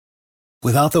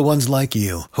Without the ones like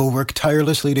you, who work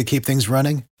tirelessly to keep things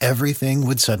running, everything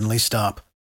would suddenly stop.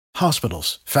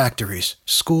 Hospitals, factories,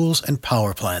 schools, and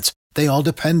power plants, they all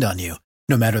depend on you.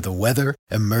 No matter the weather,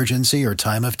 emergency, or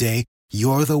time of day,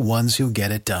 you're the ones who get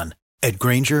it done. At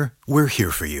Grainger, we're here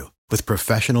for you with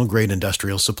professional-grade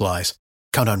industrial supplies.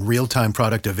 Count on real-time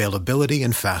product availability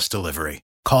and fast delivery.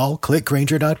 Call, click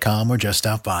Grainger.com, or just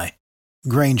stop by.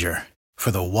 Grainger, for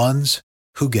the ones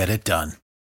who get it done.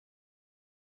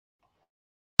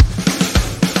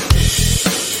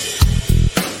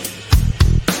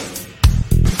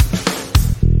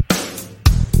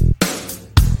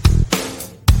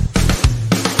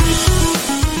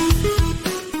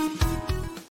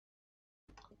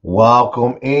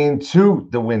 Welcome into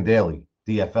the Win Daily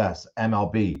DFS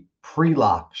MLB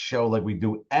pre-lock show like we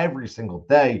do every single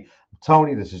day.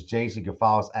 Tony, this is JC. You can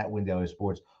follow us at Win Daily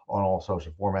Sports on all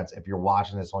social formats. If you're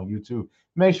watching this on YouTube,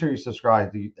 make sure you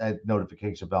subscribe to the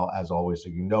notification bell as always so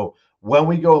you know when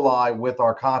we go live with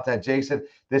our content. Jason,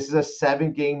 this is a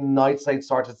 7-game night. Slate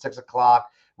starts at 6 o'clock.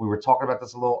 We were talking about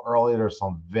this a little earlier. There's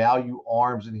some value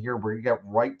arms in here. We're going to get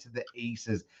right to the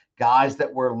aces, guys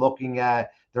that we're looking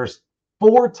at. There's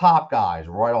 4 top guys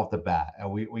right off the bat, and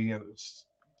we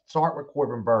start with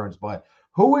Corbin Burns. But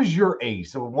who is your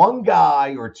ace? So one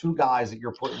guy or 2 guys that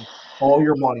you're putting all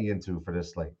your money into for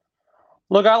this slate?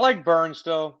 Look, I like Burns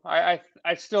still. I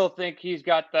still think he's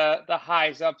got the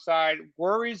highs upside.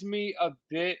 Worries me a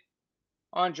bit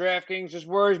on DraftKings. Just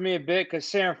worries me a bit because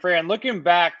San Fran, looking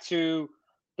back to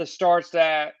the starts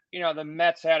that the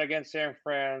Mets had against San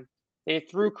Fran, they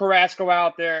threw Carrasco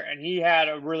out there and he had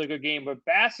a really good game. But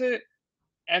Bassett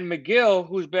and McGill,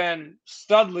 who's been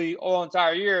studly all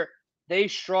entire year, they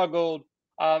struggled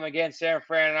against San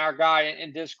Fran. And our guy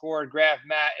in Discord, Graph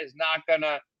Matt, is not going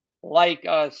to like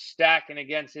us stacking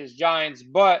against his Giants.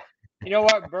 But you know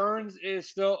what? Burns is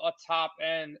still a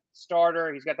top-end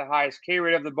starter. He's got the highest K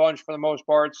rate of the bunch for the most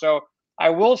part. So I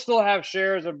will still have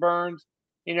shares of Burns,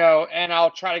 and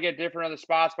I'll try to get different other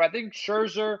spots. But I think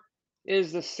Scherzer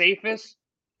is the safest.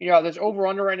 There's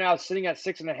over-under right now sitting at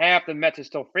 6.5. The Mets are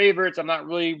still favorites. I'm not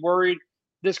really worried.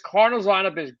 This Cardinals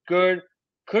lineup is good.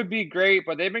 Could be great,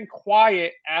 but they've been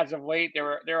quiet as of late. They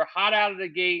were hot out of the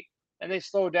gate, and they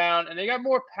slowed down. And they got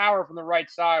more power from the right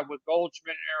side with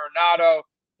Goldschmidt, Arenado,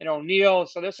 and O'Neill.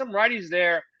 So there's some righties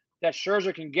there that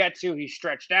Scherzer can get to. He's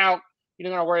stretched out. You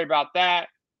don't got to worry about that.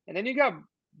 And then you got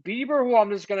Bieber, who I'm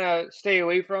just going to stay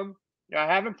away from. I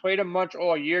haven't played him much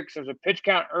all year because there's a pitch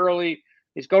count early.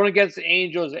 He's going against the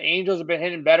Angels. The Angels have been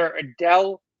hitting better.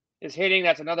 Adele is hitting.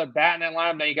 That's another bat in that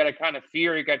lineup that you got to kind of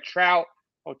fear. You got Trout,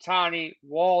 Ohtani,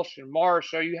 Walsh, and Marsh.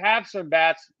 So you have some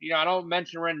bats. I don't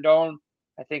mention Rendon.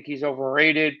 I think he's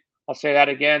overrated. I'll say that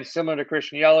again. Similar to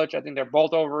Christian Yelich. I think they're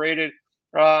both overrated.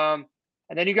 And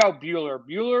then you got Buehler.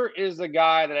 Buehler is the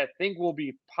guy that I think will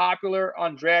be popular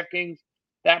on DraftKings.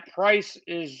 That price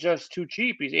is just too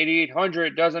cheap. He's $8,800.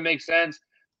 It doesn't make sense.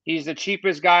 He's the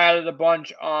cheapest guy out of the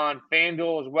bunch on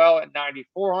FanDuel as well at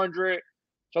 $9,400.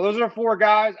 So those are 4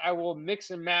 guys. I will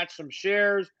mix and match some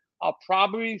shares. I'll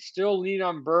probably still lean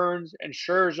on Burns and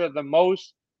Scherzer the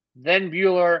most, then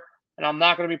Buehler, and I'm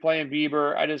not going to be playing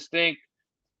Bieber. I just think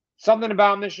something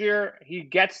about him this year, he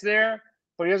gets there,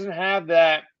 but he doesn't have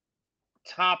that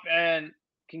top end,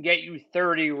 can get you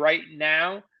 30 right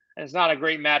now, and it's not a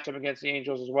great matchup against the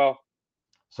Angels as well.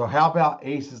 So how about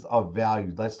aces of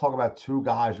value? Let's talk about 2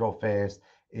 guys real fast.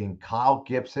 In Kyle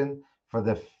Gibson for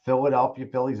the Philadelphia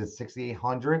Phillies at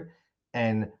 6,800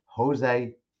 and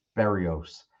Jose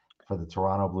Berrios for the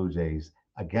Toronto Blue Jays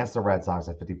against the Red Sox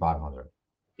at 5,500.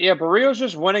 Yeah, Berrios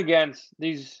just went against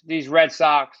these Red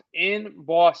Sox in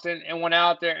Boston and went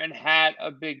out there and had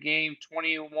a big game,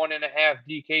 21.5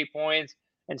 DK points,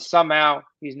 and somehow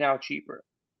he's now cheaper.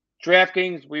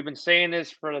 DraftKings, we've been saying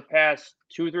this for the past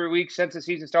 2-3 weeks since the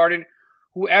season started.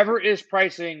 Whoever is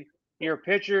pricing your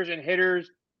pitchers and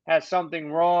hitters has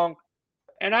something wrong.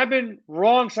 And I've been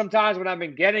wrong sometimes when I've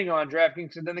been getting on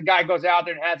DraftKings, and then the guy goes out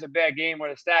there and has a bad game, or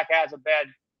the stack has a bad,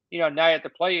 night at the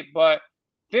plate. But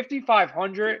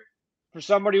 5,500 for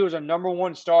somebody who's a number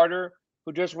 1 starter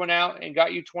who just went out and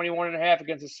got you 21.5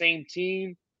 against the same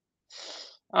team.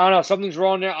 I don't know. Something's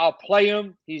wrong there. I'll play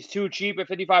him. He's too cheap at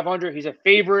 5,500. He's a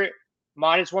favorite,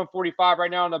 minus 145 right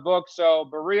now in the book. So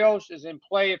Berrios is in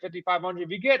play at 5,500. If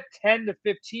you get 10 to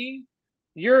 15,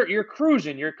 you're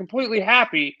cruising. You're completely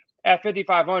happy at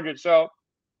 5,500. So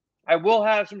I will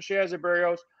have some shares of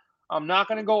Berrios. I'm not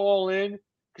going to go all in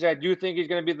because I do think he's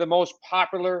going to be the most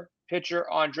popular pitcher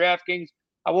on DraftKings.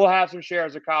 I will have some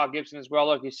shares of Kyle Gibson as well.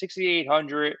 Look, he's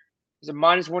 6,800. He's a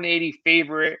minus 180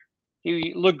 favorite.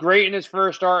 He looked great in his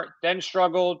first start, then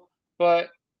struggled. But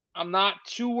I'm not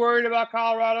too worried about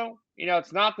Colorado.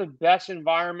 It's not the best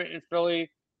environment in Philly.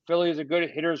 Philly is a good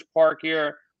hitter's park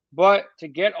here. But to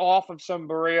get off of some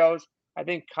Barrios, I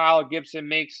think Kyle Gibson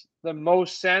makes the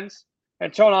most sense.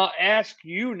 And Tone, I'll ask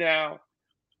you now.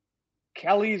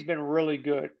 Kelly's been really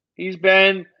good. He's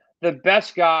been the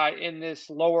best guy in this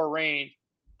lower range.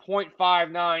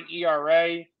 0.59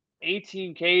 ERA,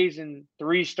 18 Ks in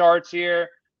 3 starts here.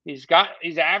 He's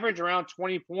averaged around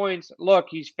 20 points. Look,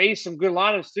 he's faced some good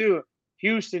lineups too.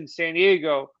 Houston, San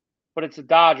Diego, but it's the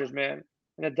Dodgers, man.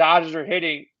 And the Dodgers are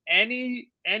hitting any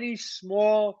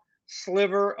small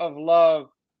sliver of love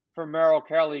for Merrill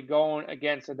Kelly going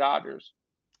against the Dodgers.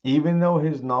 Even though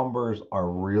his numbers are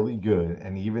really good,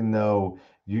 and even though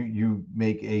you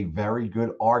make a very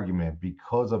good argument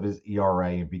because of his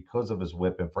ERA and because of his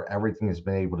whip and for everything he's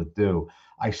been able to do,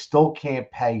 I still can't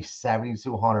pay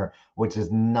 $7,200, which is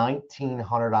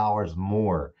 $1,900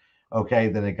 more, okay,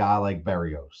 than a guy like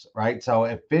Berrios, right? So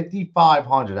at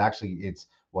 5,500, actually, it's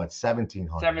what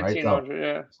 1,700, right? 1,700,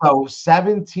 yeah. So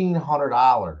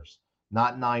 $1,700,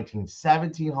 not 19,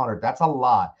 1,700. That's a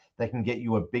lot. That can get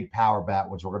you a big power bat,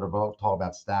 which we're going to talk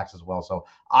about stacks as well. So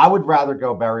I would rather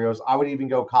go Berrios. I would even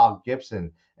go Kyle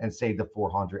Gibson and save the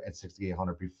 400 at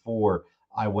 6,800 before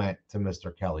I went to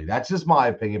Mr. Kelly. That's just my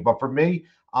opinion. But for me,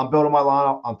 I'm building my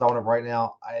lineup. I'm throwing it right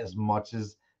now. As much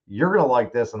as you're going to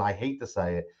like this, and I hate to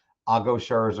say it, I'll go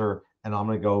Scherzer and I'm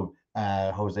going to go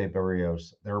Jose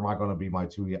Berrios. They're going to be my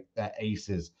 2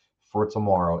 aces for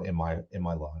tomorrow in my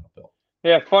lineup, Bill.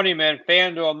 Yeah, funny, man.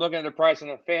 FanDuel, I'm looking at the price on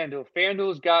the FanDuel.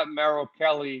 FanDuel's got Merrill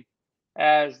Kelly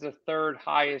as the 3rd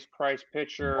highest priced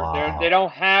pitcher. Wow. They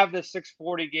don't have the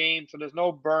 640 game, so there's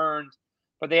no burns,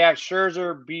 but they have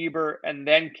Scherzer, Bieber, and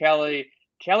then Kelly.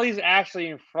 Kelly's actually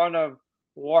in front of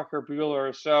Walker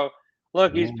Buehler. So,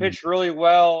 look, he's pitched really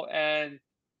well, and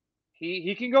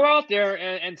he can go out there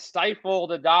and stifle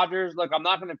the Dodgers. Look, I'm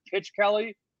not going to pitch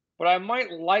Kelly, but I might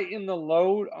lighten the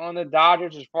load on the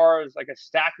Dodgers as far as like a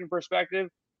stacking perspective.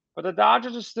 But the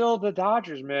Dodgers are still the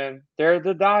Dodgers, man. They're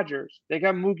the Dodgers. They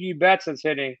got Mookie Betts that's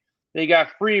hitting. They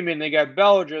got Freeman. They got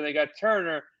Bellinger. They got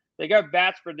Turner. They got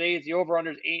bats for days. The over-under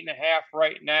is 8.5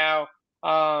 right now.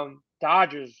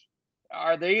 Dodgers,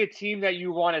 are they a team that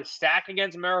you want to stack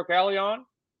against Merrill Kelly on?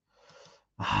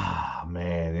 Ah,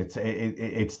 man,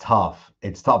 it's tough.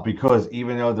 It's tough because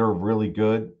even though they're really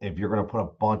good, if you're going to put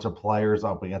a bunch of players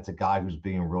up against a guy who's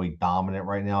being really dominant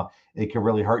right now, it can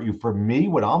really hurt you. For me,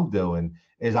 what I'm doing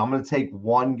is I'm going to take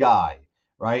one guy,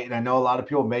 right? And I know a lot of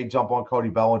people may jump on Cody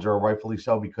Bellinger, rightfully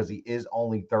so, because he is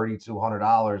only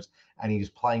 $3,200 and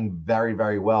he's playing very,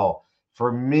 very well.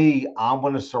 For me, I'm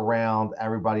going to surround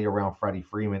everybody around Freddie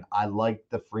Freeman. I like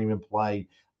the Freeman play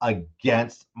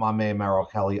against my man Merrill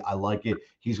Kelly. I like it.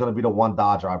 He's going to be the one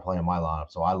Dodger I play in my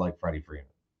lineup, so I like Freddie Freeman.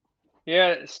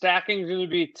 Yeah, stacking is going to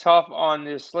be tough on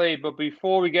this slate, but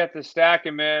before we get to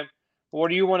stacking, man, what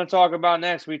do you want to talk about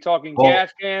next? Are we talking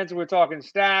gas cans? We're talking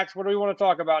stacks. What do we want to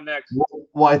talk about next?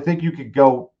 Well, I think you could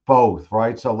go both,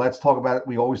 right? So let's talk about it.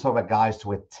 We always talk about guys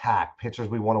to attack, pitchers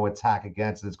we want to attack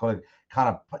against, and it's going to kind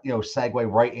of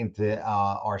segue right into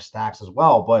our stacks as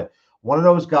well. But one of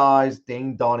those guys,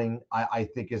 Dane Dunning, I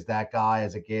think is that guy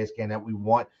as a gas can that we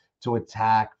want to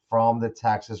attack from the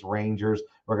Texas Rangers.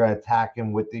 We're going to attack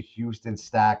him with the Houston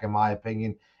stack, in my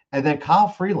opinion. And then Kyle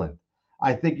Freeland.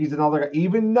 I think he's another guy,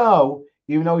 even though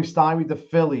he stymied the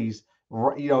Phillies,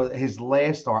 his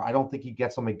last start, I don't think he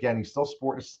gets them again. He's still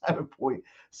sporting a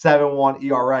 7.71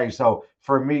 ERA. So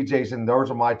for me, Jason,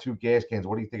 those are my 2 gas cans.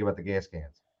 What do you think about the gas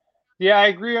cans? Yeah, I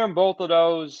agree on both of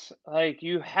those. Like,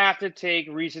 you have to take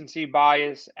recency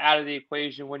bias out of the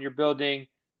equation when you're building,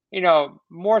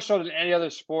 more so than any other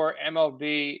sport,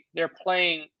 MLB. They're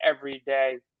playing every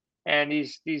day, and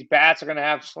these bats are going to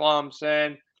have slumps.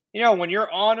 And, when you're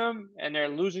on them and they're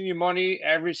losing you money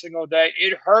every single day,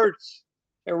 it hurts.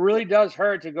 It really does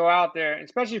hurt to go out there,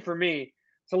 especially for me,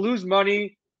 to lose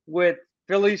money with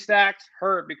Philly stacks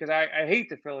hurt because I hate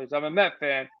the Phillies. I'm a Met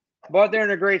fan, but they're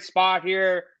in a great spot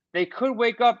here. They could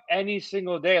wake up any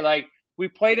single day. Like, we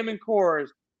played them in Coors.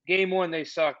 Game 1, they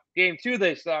sucked. Game 2,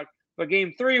 they sucked. But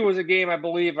Game 3 was a game, I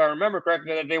believe, I remember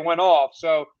correctly, that they went off.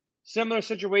 So, similar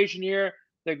situation here.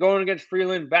 They're going against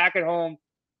Freeland back at home.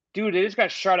 Dude, they just got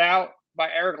shut out by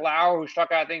Eric Lauer, who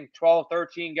struck out, I think, 12,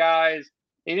 13 guys.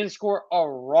 They didn't score a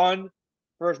run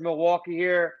versus Milwaukee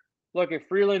here. Look, if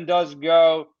Freeland does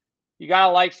go, you got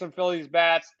to like some Phillies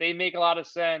bats. They make a lot of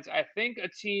sense. I think a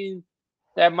team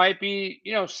that might be,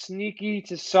 sneaky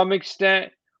to some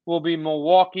extent will be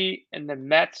Milwaukee and the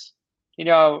Mets.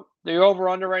 The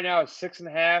over-under right now is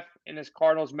 6.5 in this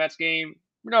Cardinals-Mets game.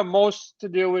 Most to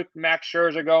do with Max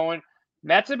Scherzer going.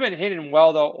 Mets have been hitting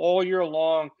well, though, all year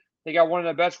long. They got one of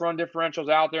the best run differentials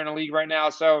out there in the league right now.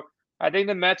 So I think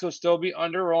the Mets will still be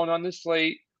underowned on this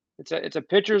slate. It's a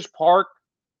pitcher's park,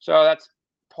 so that's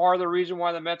part of the reason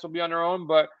why the Mets will be underowned.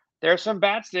 But there's some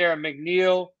bats there.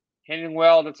 McNeil hitting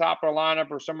well at the top of the lineup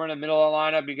or somewhere in the middle of the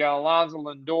lineup. You got Alonso,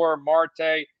 Lindor,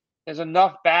 Marte. There's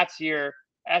enough bats here.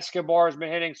 Escobar has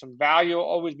been hitting some value,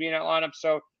 always being in that lineup.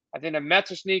 So I think the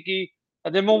Mets are sneaky.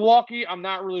 And then Milwaukee, I'm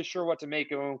not really sure what to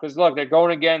make of them because, look, they're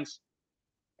going against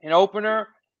an opener.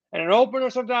 And an opener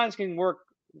sometimes can work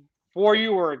for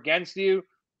you or against you.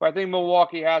 But I think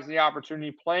Milwaukee has the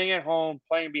opportunity playing at home,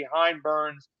 playing behind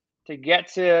Burns to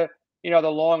get to, the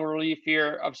long relief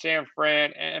here of San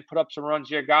Fran and put up some runs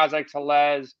here. Guys like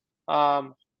Tellez.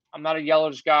 I'm not a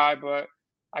Yelich guy, but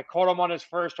I caught him on his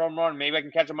first home run. Maybe I can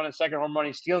catch him on his second home run.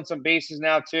 He's stealing some bases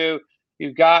now, too.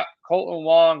 You've got Colton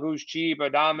Wong, who's cheap,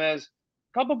 Adames.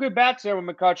 A couple good bats there with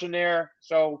McCutchen there.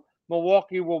 So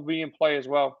Milwaukee will be in play as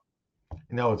well.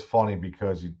 It's funny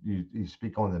because you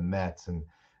speak on the Mets, and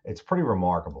it's pretty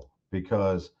remarkable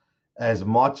because as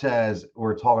much as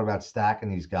we're talking about stacking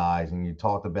these guys and you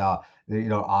talked about,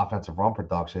 offensive run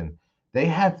production, they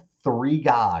have 3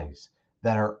 guys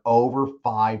that are over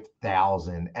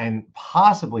 5,000 and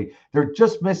possibly they're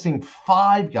just missing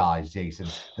 5 guys, Jason,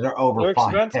 that are over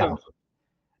 5,000.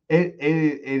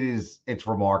 It's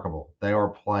remarkable. They are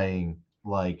playing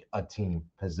like a team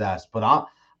possessed, but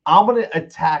I'm going to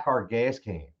attack our gas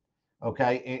can,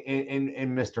 okay,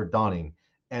 in Mr. Dunning,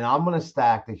 and I'm going to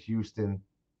stack the Houston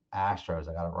Astros.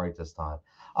 I got it right this time.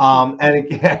 And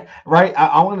again, right,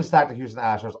 I'm going to stack the Houston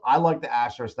Astros. I like the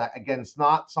Astros stack. Again, it's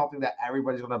not something that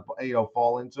everybody's going to,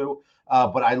 fall into,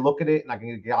 but I look at it and I can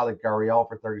get a guy like Gurriel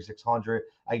for 3,600.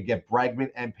 I can get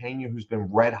Bregman and Pena, who's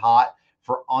been red hot,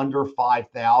 for under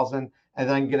 5,000, and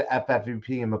then I can get an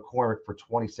FFVP and McCormick for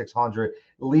 2,600,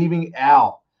 leaving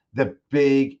out the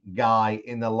big guy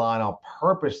in the lineup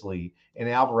purposely in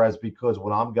Alvarez, because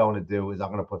what I'm going to do is I'm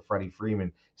going to put Freddie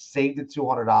Freeman, save the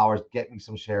 $200, get me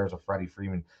some shares of Freddie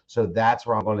Freeman. So that's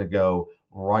where I'm going to go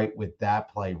right with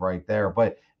that play right there.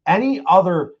 But any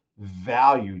other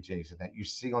value, Jason, that you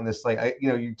see on this slate?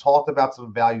 You talked about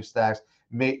some value stacks.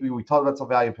 Maybe we talked about some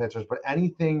value pitchers, but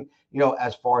anything,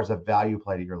 as far as a value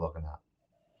play that you're looking at?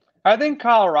 I think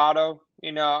Colorado,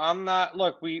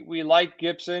 we like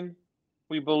Gibson.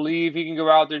 We believe he can go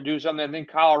out there and do something. I think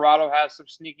Colorado has some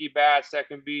sneaky bats that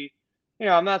can be,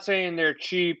 I'm not saying they're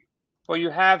cheap, but you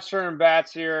have certain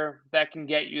bats here that can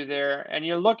get you there. And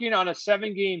you're looking on a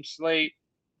 7-game slate,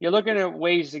 you're looking at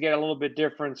ways to get a little bit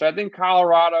different. So I think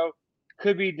Colorado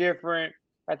could be different.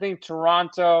 I think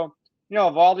Toronto,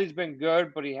 Evaldi's been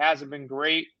good, but he hasn't been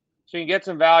great. So you can get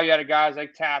some value out of guys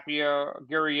like Tapia,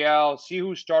 Gurriel, see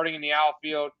who's starting in the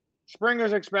outfield.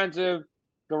 Springer's expensive.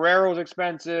 Guerrero's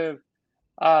expensive.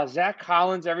 Zach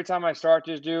Collins, every time I start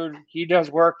this dude, he does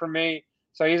work for me.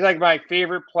 So he's like my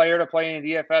favorite player to play in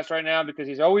DFS right now because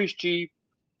he's always cheap.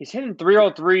 He's hitting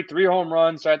 303, 3 home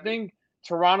runs. So I think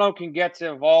Toronto can get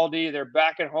to Evaldi. They're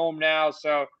back at home now.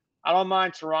 So I don't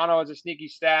mind Toronto as a sneaky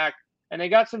stack. And they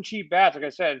got some cheap bats. Like I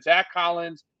said, Zach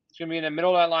Collins is going to be in the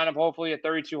middle of that lineup, hopefully at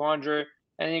 3,200.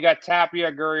 And then you got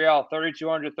Tapia, Gurriel,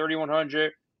 3,200,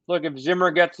 3,100. Look, if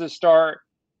Zimmer gets the start,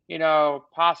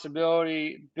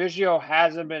 possibility. Biggio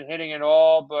hasn't been hitting at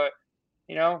all, but,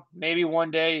 maybe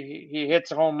one day he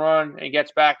hits a home run and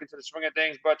gets back into the swing of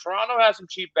things. But Toronto has some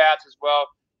cheap bats as well.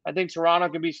 I think Toronto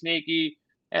can be sneaky.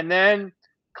 And then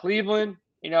Cleveland,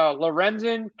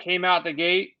 Lorenzen came out the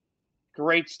gate,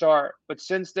 great start. But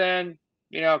since then,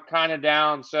 kind of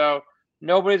down. So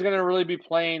nobody's going to really be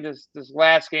playing this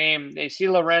last game. They see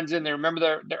Lorenzen. They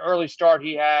remember the early start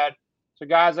he had. So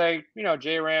guys like,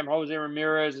 J-Ram, Jose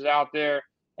Ramirez is out there.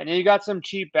 And then you got some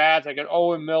cheap bats like an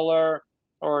Owen Miller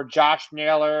or Josh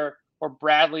Naylor or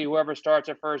Bradley, whoever starts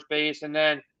at first base. And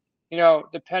then,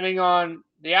 depending on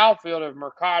the outfield of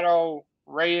Mercado,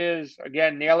 Reyes,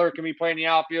 again, Naylor can be playing the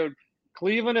outfield.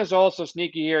 Cleveland is also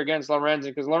sneaky here against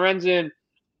Lorenzen because Lorenzen,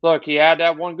 look, he had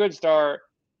that one good start,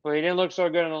 but he didn't look so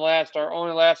good in the last start.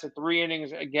 Only lasted 3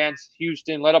 innings against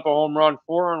Houston, let up a home run,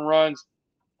 4 earned runs,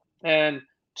 and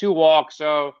 2 walks.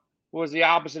 So it was the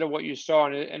opposite of what you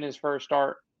saw in his first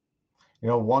start.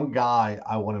 One guy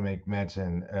I want to make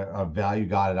mention, a value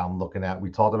guy that I'm looking at. We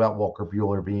talked about Walker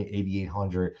Buehler being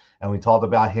 8,800, and we talked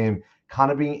about him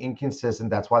kind of being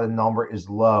inconsistent. That's why the number is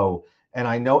low. And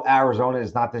I know Arizona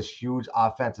is not this huge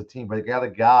offensive team, but they got a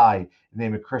guy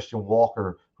named Christian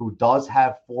Walker who does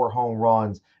have 4 home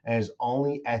runs and is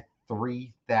only at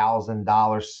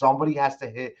 $3,000. Somebody has to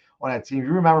hit on that team.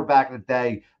 You remember back in the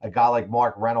day, a guy like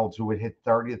Mark Reynolds who would hit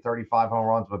 30 to 35 home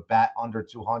runs but bat under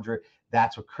 200.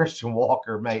 That's what Christian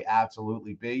Walker may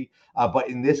absolutely be. But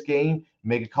in this game,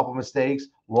 make a couple mistakes.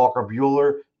 Walker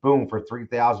Buehler, boom, for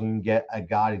 3,000, you can get a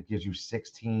guy that gives you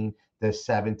 16 to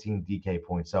 17 DK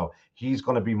points. So he's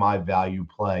going to be my value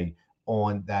play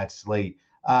on that slate.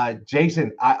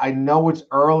 Jason, I know it's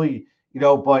early,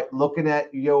 but looking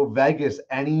at, Vegas,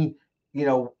 any,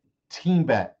 team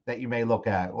bet that you may look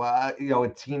at, well, a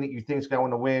team that you think is going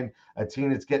to win, a team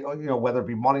that's whether it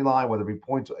be money line, whether it be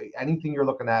points, anything you're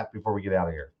looking at before we get out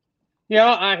of here.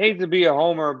 Yeah, I hate to be a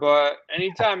homer, but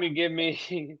anytime you give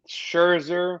me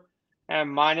Scherzer at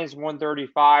minus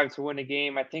 135 to win a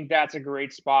game, I think that's a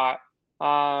great spot.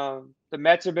 The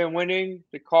Mets have been winning.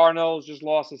 The Cardinals just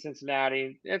lost to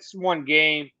Cincinnati. It's one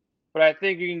game, but I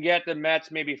think you can get the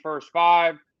Mets maybe first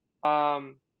five.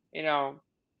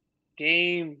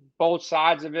 Game, both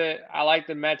sides of it. I like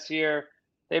the Mets here.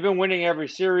 They've been winning every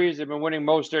series. They've been winning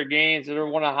most of their games. They're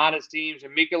one of the hottest teams.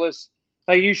 And Mikolas,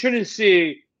 you shouldn't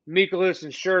see Mikolas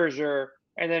and Scherzer,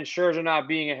 and then Scherzer not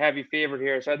being a heavy favorite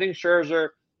here. So I think Scherzer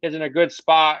is in a good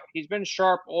spot. He's been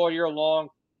sharp all year long,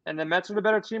 and the Mets are the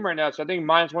better team right now. So I think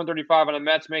minus 135 on the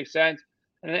Mets makes sense.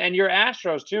 And your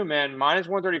Astros too, man. Minus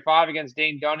 135 against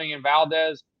Dane Dunning and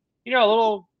Valdez. A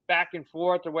little back and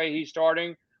forth the way he's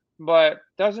starting, but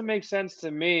doesn't make sense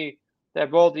to me that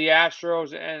both the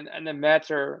Astros and the Mets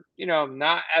are,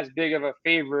 not as big of a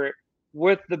favorite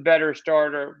with the better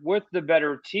starter, with the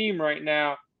better team right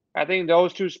now. I think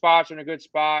those two spots are in a good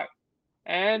spot.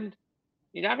 And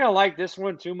you're not going to like this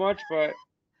one too much, but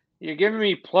you're giving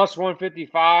me plus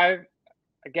 155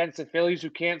 against the Phillies who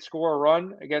can't score a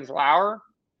run against Lauer.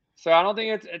 So I don't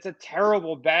think it's a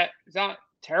terrible bet. It's not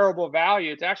terrible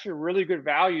value. It's actually really good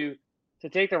value to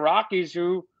take the Rockies,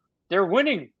 who they're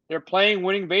winning. They're playing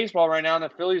winning baseball right now, and the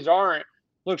Phillies aren't.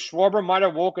 Look, Schwarber might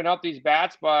have woken up these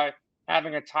bats by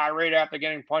having a tirade after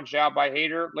getting punched out by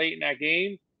Hader late in that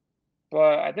game.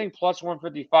 But I think plus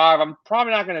 155, I'm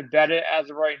probably not going to bet it as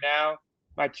of right now.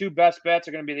 My two best bets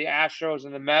are going to be the Astros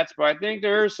and the Mets, but I think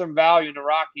there is some value in the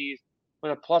Rockies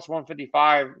with a plus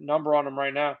 155 number on them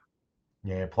right now.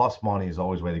 Yeah, plus money is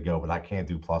always the way to go, but I can't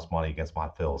do plus money against my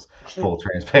Phils, full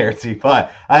transparency.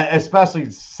 But especially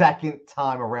second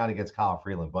time around against Kyle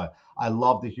Freeland. But I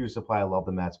love the Houston play. I love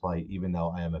the Mets play, even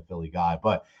though I am a Philly guy.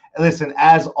 But listen,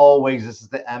 as always, this is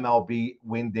the MLB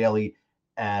Win Daily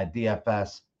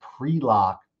DFS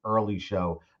pre-lock early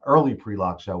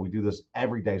pre-lock show. We do this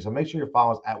every day. So make sure you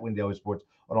follow us at Win Daily Sports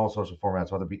on all social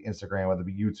formats, whether it be Instagram, whether it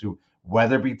be YouTube,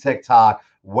 whether it be TikTok,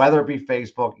 whether it be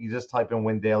Facebook. You just type in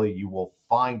Win Daily, you will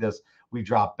find us. We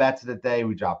drop bets of the day.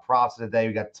 We drop props of the day.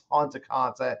 We got tons of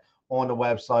content on the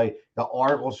website. The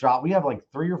articles drop. We have like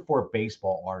 3 or 4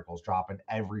 baseball articles dropping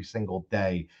every single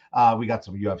day. We got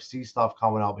some UFC stuff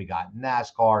coming up. We got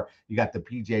NASCAR. You got the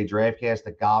PGA DraftKings,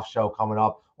 the golf show coming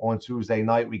up on Tuesday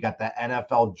night. We got the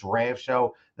NFL draft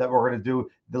show that we're going to do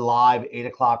the live 8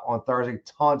 o'clock on Thursday.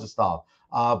 Tons of stuff.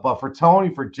 But for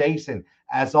Tony, for Jason,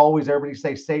 as always, everybody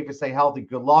stay safe and stay healthy.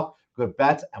 Good luck, good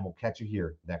bets, and we'll catch you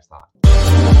here next time.